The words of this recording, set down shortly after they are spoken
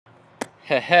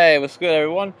Hey, what's good,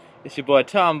 everyone? It's your boy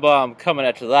Tom Bomb coming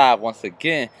at you live once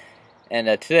again, and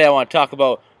today I want to talk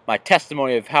about my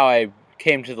testimony of how I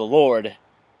came to the Lord.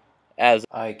 As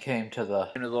I came to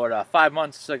the Lord 5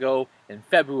 months ago in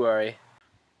February,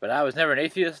 but I was never an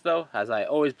atheist though, as I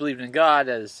always believed in God,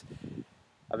 as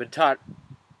I've been taught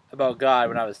about God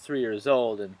when I was 3 years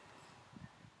old, and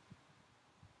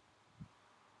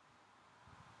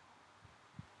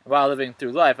while living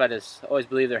through life, I just always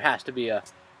believed there has to be a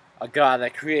God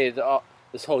that created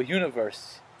this whole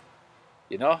universe,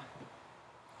 you know?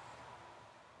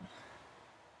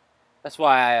 That's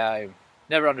why I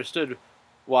never understood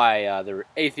why there were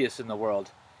atheists in the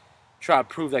world trying to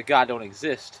prove that God don't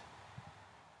exist.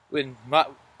 When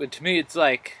to me it's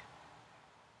like,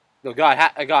 God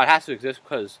has to exist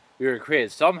because we were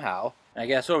created somehow. And I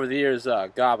guess over the years,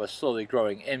 God was slowly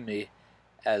growing in me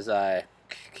as I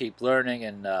keep learning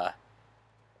and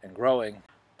growing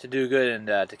to do good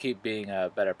and to keep being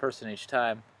a better person each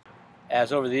time.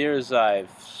 As over the years,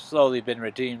 I've slowly been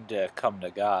redeemed to come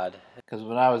to God. Because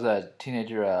when I was a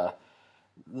teenager,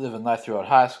 living life throughout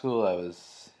high school, I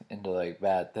was into like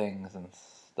bad things and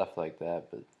stuff like that.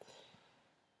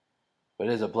 But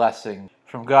it is a blessing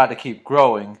from God to keep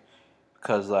growing,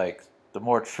 because like the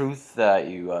more truth that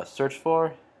you search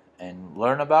for and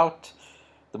learn about,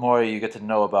 the more you get to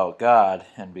know about God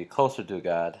and be closer to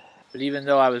God. But even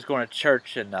though I was going to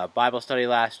church and Bible study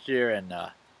last year and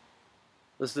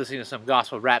listening to some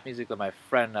gospel rap music that my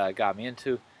friend got me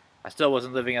into, I still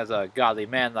wasn't living as a godly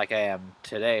man like I am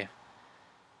today.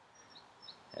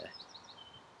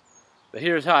 But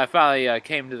here's how I finally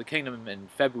came to the kingdom in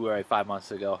February 5 months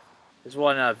ago. This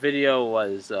one video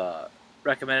was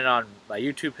recommended on my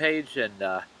YouTube page, and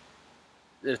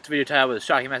this video title was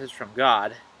 "Shocking Message from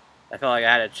God." I felt like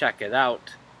I had to check it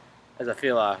out, as I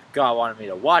feel God wanted me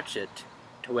to watch it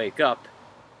to wake up.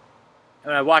 And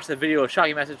when I watched the video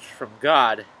 "Shocking Message from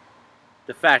God,"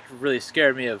 the fact really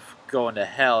scared me of going to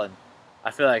hell, and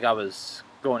I feel like I was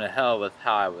going to hell with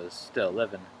how I was still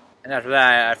living. And after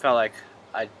that, I felt like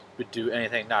I would do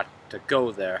anything not to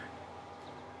go there.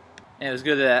 And it was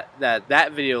good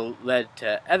that video led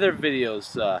to other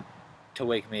videos to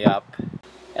wake me up,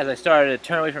 as I started to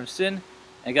turn away from sin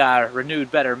and got a renewed,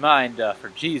 better mind for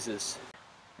Jesus.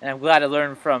 And I'm glad to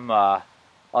learn from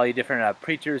all you different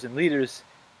preachers and leaders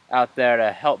out there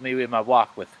to help me with my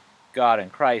walk with God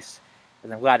and Christ.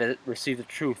 And I'm glad to receive the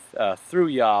truth through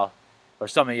y'all, or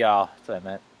some of y'all, that's what I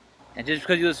meant. And just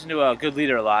because you listen to a good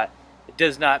leader a lot, it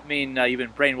does not mean you've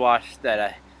been brainwashed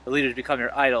that the leaders become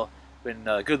your idol, when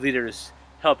good leaders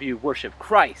help you worship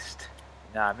Christ.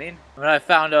 You know what I mean? When I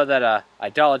found out that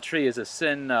idolatry is a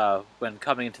sin when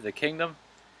coming into the kingdom,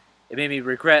 it made me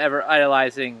regret ever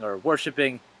idolizing or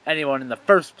worshiping anyone in the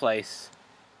first place.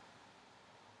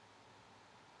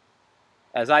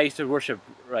 As I used to worship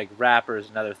like rappers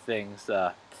and other things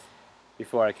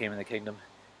before I came in the kingdom.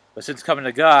 But since coming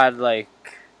to God,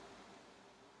 like,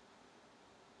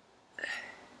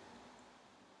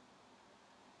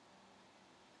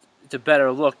 it's a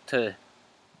better look to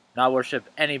not worship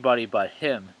anybody but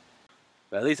Him.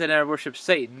 But at least I never worship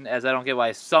Satan, as I don't get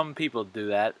why some people do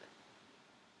that.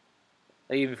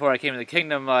 Like, even before I came in the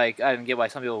kingdom, like, I didn't get why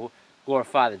some people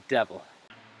glorify the devil.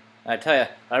 And I tell you,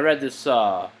 I read this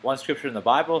one scripture in the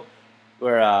Bible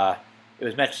where it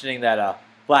was mentioning that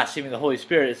blaspheming the Holy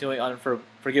Spirit is the only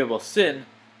unforgivable sin.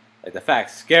 Like, the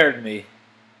fact scared me.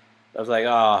 I was like,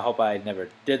 oh, I hope I never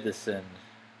did this sin.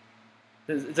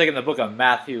 It's like in the book of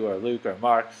Matthew or Luke or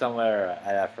Mark somewhere,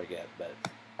 I forget, but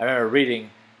I remember reading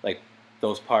like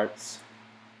those parts.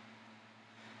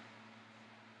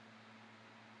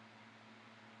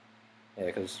 Yeah,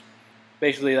 because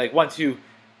basically, like, once you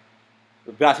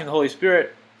blaspheme the Holy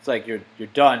Spirit, it's like you're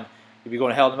done. You'll be going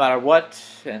to hell no matter what,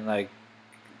 and like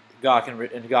God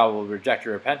will reject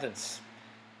your repentance.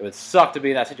 It would suck to be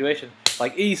in that situation,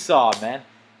 like Esau, man.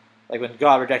 Like when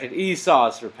God rejected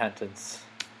Esau's repentance.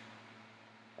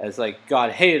 As like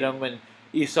God hated him when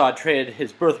Esau traded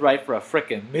his birthright for a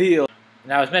frickin' meal.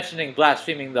 And I was mentioning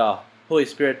blaspheming the Holy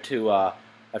Spirit to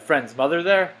my friend's mother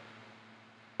there.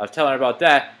 I was telling her about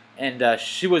that, and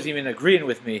she wasn't even agreeing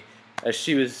with me, as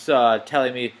she was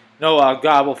telling me, no,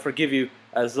 God will forgive you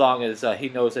as long as He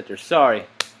knows that you're sorry.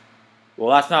 Well,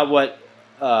 that's not what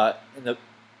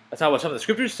that's not what some of the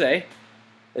scriptures say.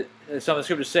 Some of the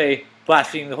scriptures say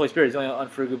blaspheming the Holy Spirit is the only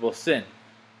unforgivable sin.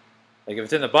 Like, if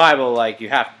it's in the Bible, like, you'll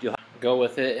have to go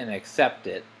with it and accept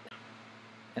it.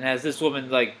 And as this woman,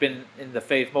 like, been in the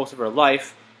faith most of her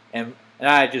life, and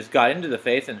I just got into the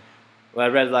faith, and when I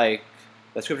read, like,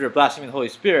 the scripture of blaspheming the Holy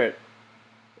Spirit,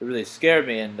 it really scared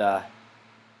me, and I'm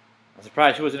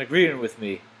surprised she wasn't agreeing with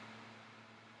me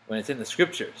when it's in the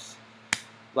scriptures.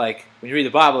 Like, when you read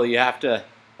the Bible, you have to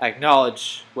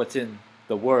acknowledge what's in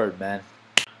the Word, man.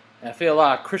 And I feel a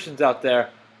lot of Christians out there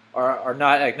are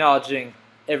not acknowledging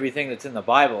everything that's in the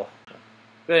Bible.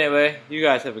 But anyway, you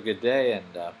guys have a good day, and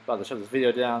about to shut this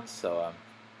video down, so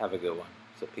have a good one.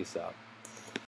 So peace out.